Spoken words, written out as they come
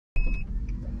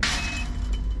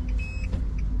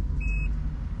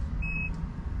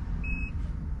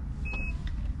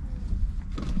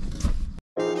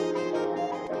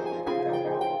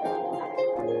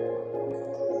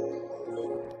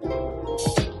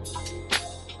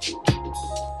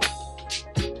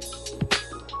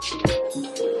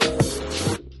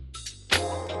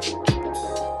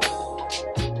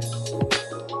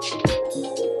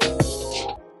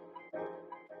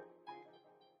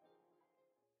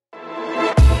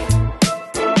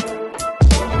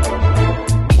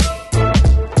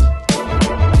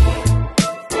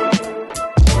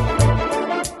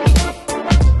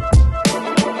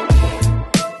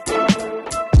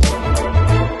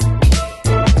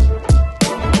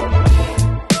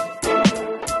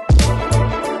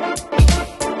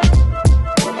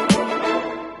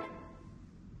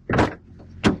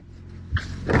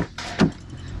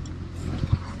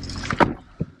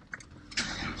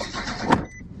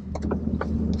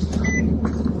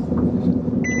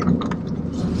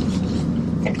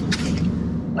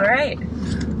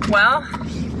Well,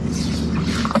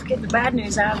 let's get the bad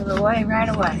news out of the way right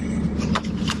away.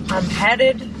 I'm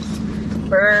headed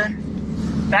for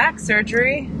back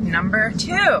surgery number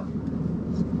 2.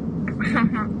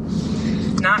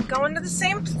 Not going to the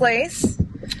same place.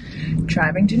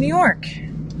 Driving to New York.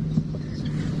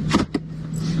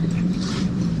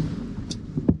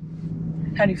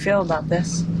 How do you feel about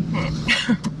this?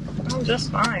 I'm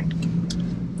just fine.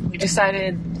 We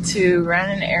decided to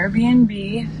rent an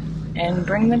Airbnb and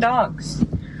bring the dogs,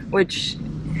 which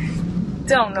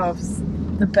don't know if it's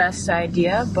the best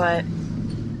idea, but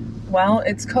well,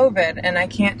 it's COVID and I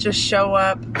can't just show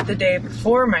up the day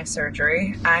before my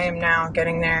surgery. I am now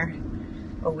getting there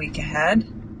a week ahead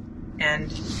and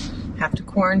have to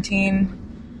quarantine.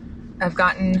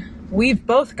 We've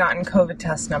both gotten COVID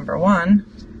test number 1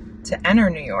 to enter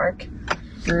New York.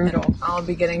 Brutal. I'll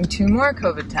be getting 2 more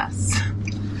COVID tests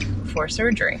before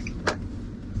surgery.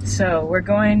 So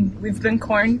we've been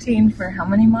quarantined for how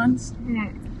many months?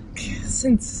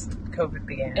 Since COVID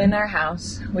began. In our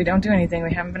house. We don't do anything.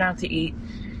 We haven't been out to eat.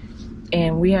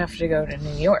 And we have to go to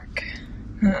New York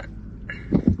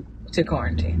to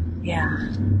quarantine.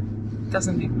 Yeah.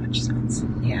 Doesn't make much sense.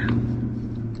 Yeah.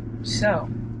 So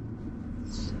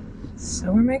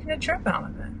we're making a trip out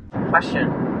of it.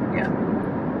 Question. Yeah.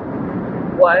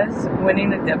 Was winning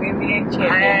the WNBA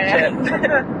championship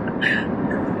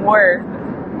worth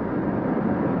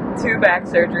 2 back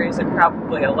surgeries and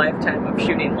probably a lifetime of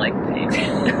shooting leg pain?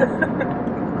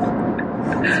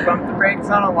 Just bump the brakes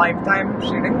on a lifetime of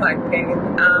shooting leg pain.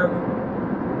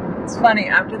 It's funny,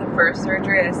 after the first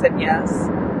surgery I said yes.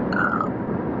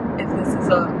 If this is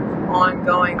a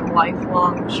ongoing,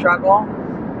 lifelong struggle,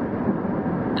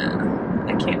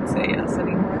 I can't say yes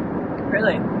anymore.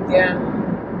 Really? Yeah.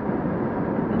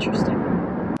 Interesting.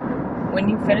 When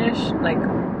you finish, like,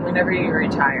 whenever you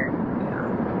retire, Yeah.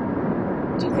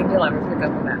 do you think you'll ever pick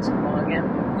up a basketball again?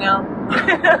 No.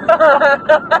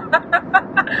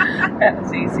 That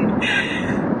was easy.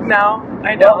 No,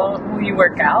 I don't. Will you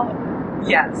work out?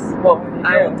 Yes. What will you do?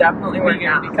 I will definitely Are work you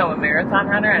out. going to become a marathon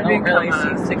runner? I don't really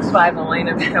see 6'5"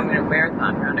 Elena becoming a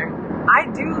marathon runner. I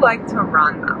do like to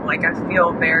run though. Like, I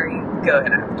feel very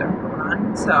good after a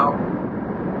run. So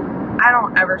I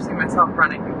don't ever see myself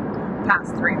running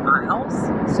past 3 miles.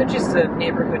 So just a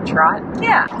neighborhood trot?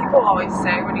 Yeah. People always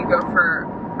say when you go for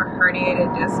a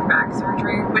herniated disc back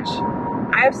surgery, which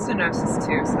I have stenosis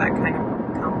too, so that kind of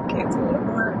complicates a little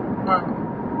more.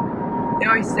 They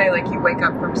always say, like, you wake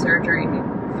up from surgery and you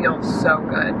feel so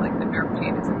good, like the nerve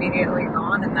pain is immediately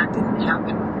gone, and that didn't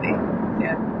happen with me.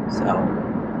 Yeah. So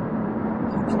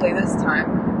hopefully this time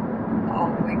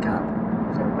I'll wake up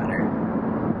and feel better.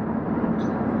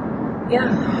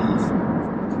 Yeah.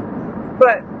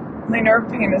 But my nerve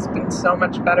pain has been so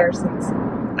much better since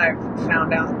I've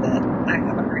found out that I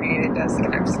have a herniated disc,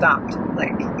 and I've stopped,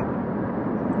 like,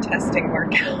 testing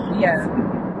workouts. Yeah.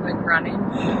 Like running?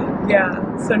 Yeah.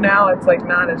 So now it's, like,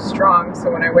 not as strong, so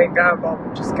when I wake up, I'll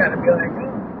just kind of be like,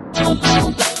 oh.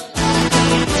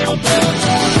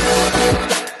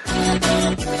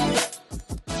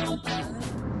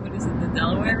 What is it, the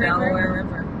Delaware River? Delaware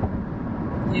River.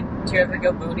 Did you ever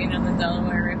go boating on the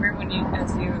Delaware River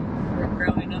as you were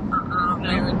growing up?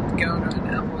 I would go to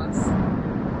Annapolis,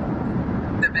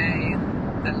 the Bay,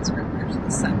 those rivers in the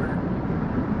summer.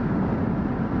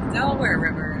 Delaware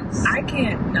River I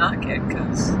can't knock it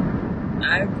because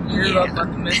I grew up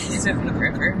on the Mississippi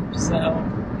River, so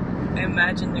I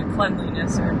imagine their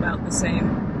cleanliness are about the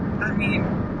same. I mean,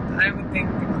 I would think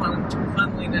the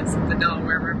cleanliness of the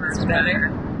Delaware River is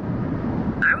better.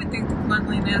 I would think the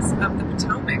cleanliness of the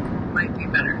Potomac might be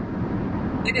better.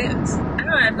 It is. I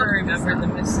don't ever remember the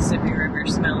Mississippi River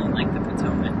smelling like the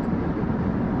Potomac.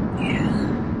 Yeah.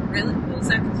 Really? Was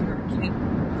that because you were a kid?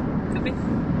 Could be.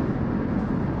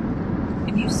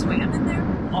 And you swam in there?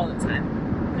 All the time.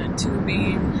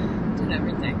 Tubing, did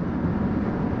everything.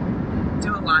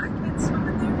 Do a lot of kids swim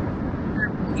in there? Or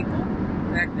people?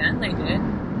 Back then they did.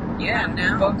 Yeah,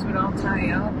 now boats would all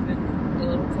tie up in the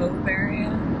little cove area.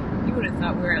 You would have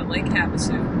thought we were at Lake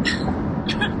Havasu.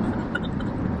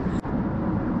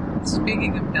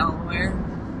 Speaking of Delaware,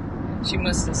 she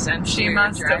must have sensed she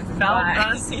must have felt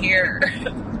us here.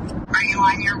 Are you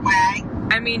on your way?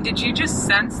 I mean, did you just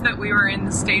sense that we were in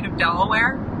the state of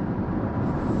Delaware?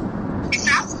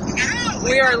 No.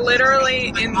 We are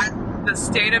literally in the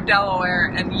state of Delaware,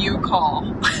 and you call.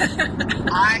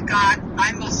 I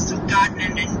must have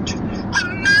gotten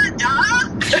Amanda, I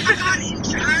got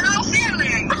internal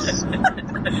feelings.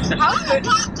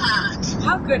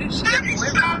 How good is she at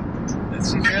women?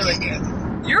 She's really good.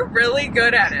 You're really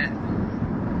good at it.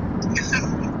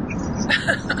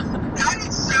 That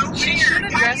is so She should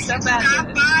have dressed up as Stop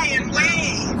it. by and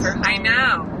wave. I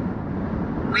know.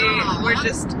 We're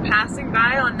just passing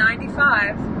by on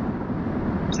 95,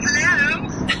 Hello.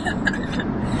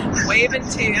 waving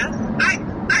to you.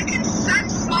 I can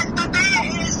sense like the bay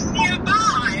is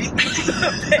nearby.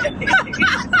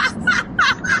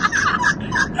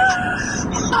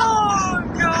 Oh,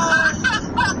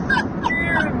 God.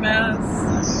 You're a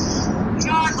mess.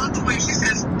 No, I love the way she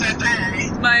says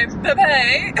bebe. My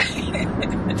bebe.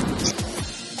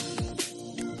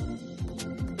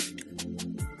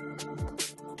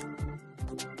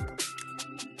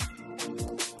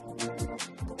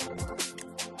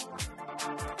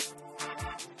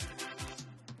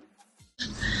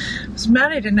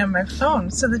 Maddie didn't have my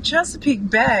phone. So the Chesapeake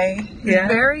Bay is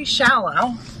very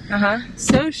shallow.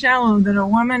 So shallow that a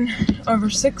woman over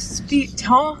 6 feet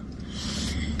tall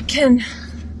can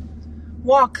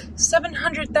walk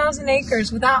 700,000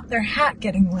 acres without their hat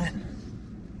getting wet.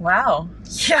 Wow.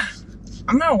 Yeah.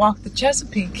 I'm gonna walk the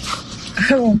Chesapeake.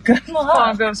 Oh, good All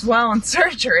luck. goes well in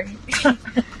surgery.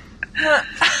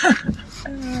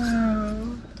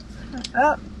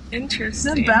 Oh,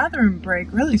 Interesting. the bathroom break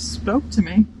really spoke to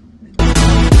me.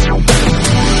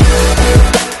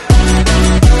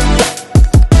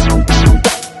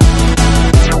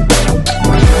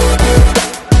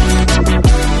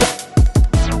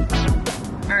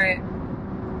 Alright,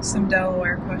 some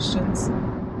Delaware questions.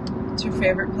 What's your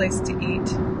favorite place to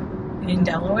eat? In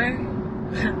Delaware?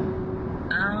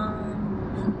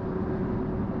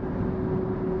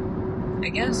 I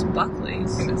guess Buckley's. I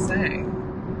was gonna say,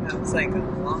 that was like a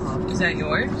lob. Is that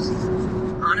yours?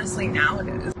 Honestly, now it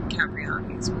is.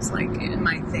 Capriati's was like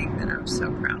my thing that I was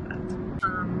so proud of.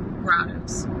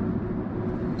 Grottos.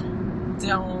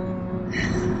 Don't.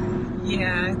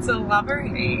 Yeah, it's a love or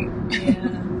hate. Yeah.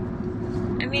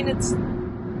 I mean, it's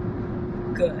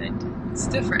good. It's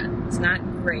different. It's not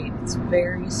great. It's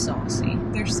very saucy.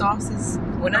 Their sauces.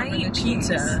 When I over the eat cheese.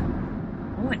 pizza,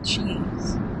 I want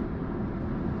cheese.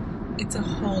 It's a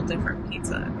whole different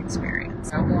pizza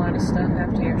experience. Drop a lot of stuff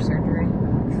after your surgery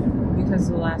because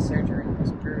the last surgery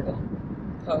was brutal.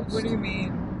 Post. What do you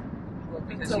mean? Well,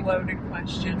 because It's a you- loaded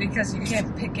question. Because you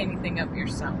can't pick anything up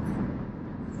yourself.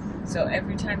 So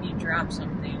every time you drop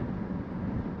something,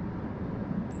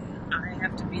 I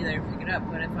have to be there to pick it up.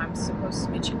 But if I'm supposed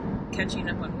to be catching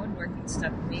up on woodworking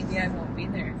stuff, maybe I won't be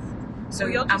there. So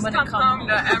You'll just I'm gonna come home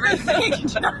to everything.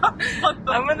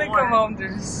 I'm gonna come home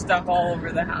to stuff all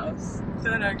over the house.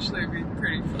 That'd actually be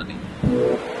pretty funny.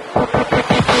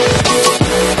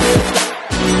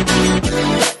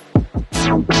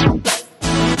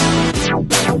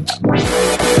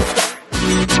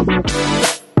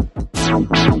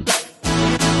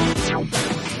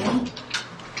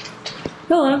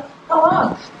 Hello.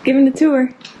 Hello. Giving the tour.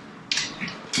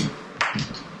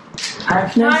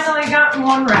 I've finally gotten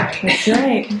one right. That's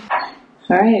right.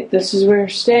 Alright, this is where we're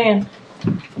staying.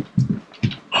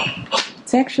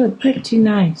 It's actually pretty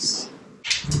nice.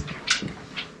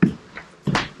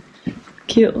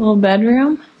 Cute little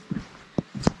bedroom.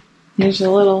 There's a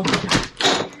little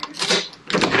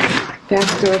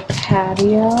backdoor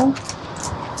patio.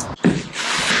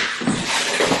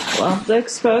 Love the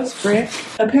exposed brick.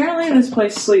 Apparently this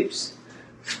place sleeps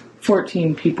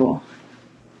 14 people.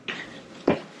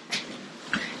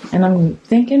 And I'm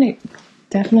thinking it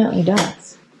definitely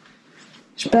does.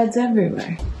 There's beds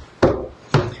everywhere.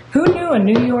 Who knew a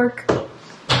New York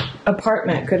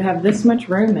apartment could have this much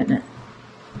room in it?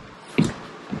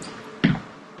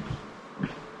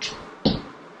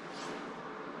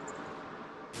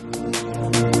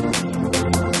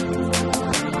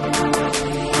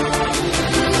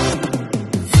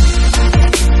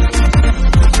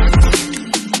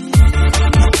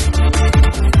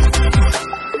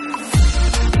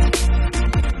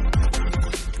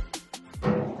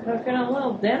 Cooking a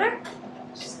little dinner?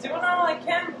 Just doing all I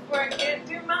can before I can't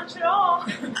do much at all.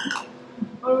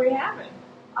 What are we having?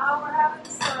 We're having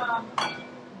some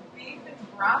beef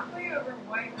and broccoli over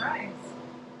white rice.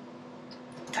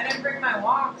 I didn't bring my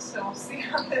wok, so we'll see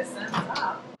how this ends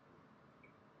up.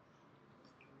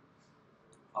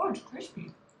 Oh, it's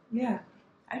crispy. Yeah.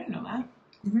 I didn't know that.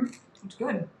 Mm-hmm. It's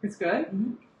good. It's good?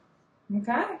 Mm-hmm.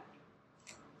 Okay.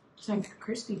 It's like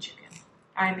crispy chicken.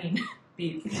 I mean,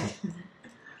 beef.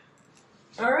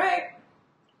 All right.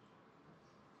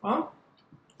 Well,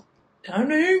 time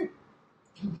to eat.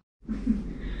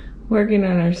 Working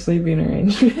on our sleeping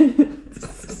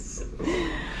arrangements.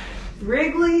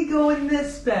 Wrigley go in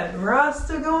this bed.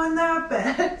 Rasta go in that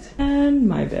bed. And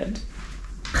my bed.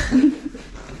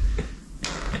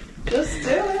 Just do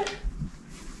it.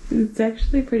 It's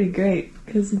actually pretty great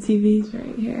because the TV's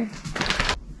right here.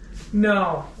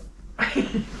 No.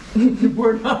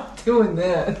 We're not doing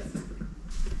this.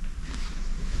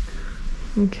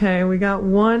 Okay, we got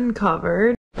one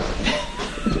covered.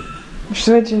 We're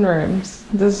switching rooms.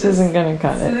 This isn't gonna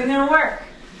cut This it. isn't gonna work.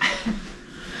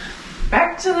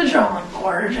 Back to the drawing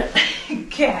board.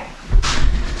 Okay.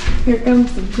 Here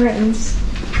comes the prince.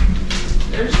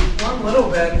 There's just one little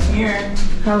bed in here.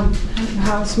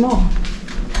 How small?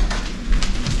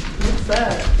 What's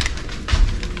that?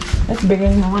 That's bigger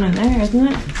than the one in there, isn't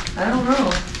it? I don't know.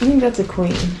 I think that's a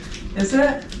queen. Is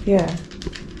it? Yeah.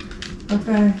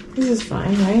 Okay. This is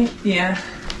fine, right? Yeah.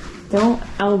 Don't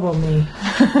elbow me.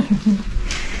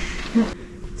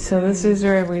 So this is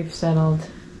where we've settled.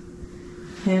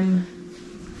 Him,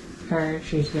 her,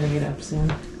 she's gonna get up soon.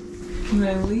 I'm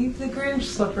gonna leave the Grinch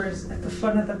slippers at the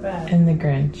foot of the bed. And the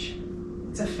Grinch.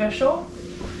 It's official?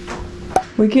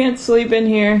 We can't sleep in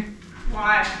here.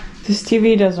 Why? This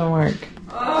TV doesn't work.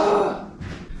 Ugh.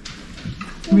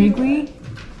 Wrigley?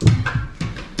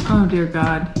 Oh dear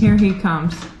God, here he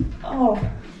comes. Oh.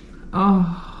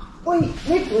 Oh. Wait,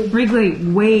 Wrigley. Wrigley,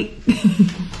 wait.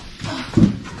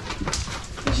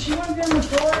 She wants to be on the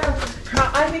floor.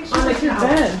 I think she On wants your your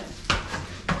bed.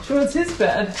 She wants his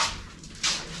bed.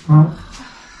 Can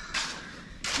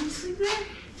you sleep there?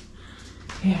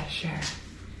 Yeah, sure.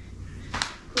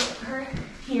 Put her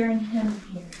here and him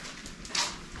here.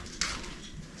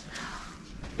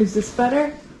 Is this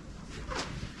better?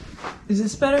 Is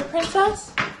this better,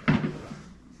 princess?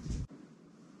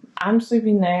 I'm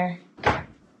sleeping there.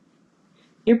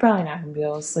 You're probably not gonna be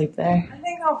able to sleep there. I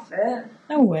think I'll fit.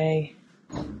 No way.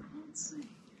 Let's see.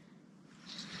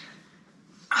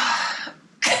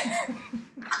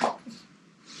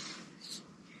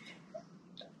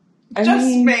 I Just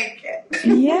mean, make it.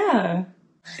 yeah.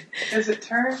 Does it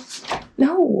turn?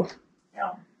 No.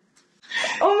 No.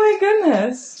 Oh my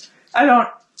goodness. I don't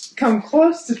come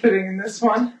close to fitting in this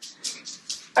one.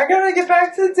 I gotta get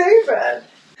back to the day bed.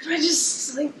 I just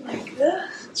sleep like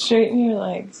this. Straighten your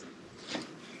legs.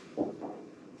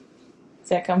 Is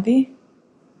that comfy?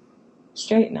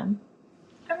 Straighten them.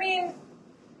 I mean,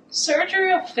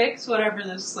 surgery will fix whatever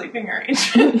the sleeping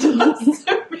arrangement does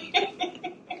to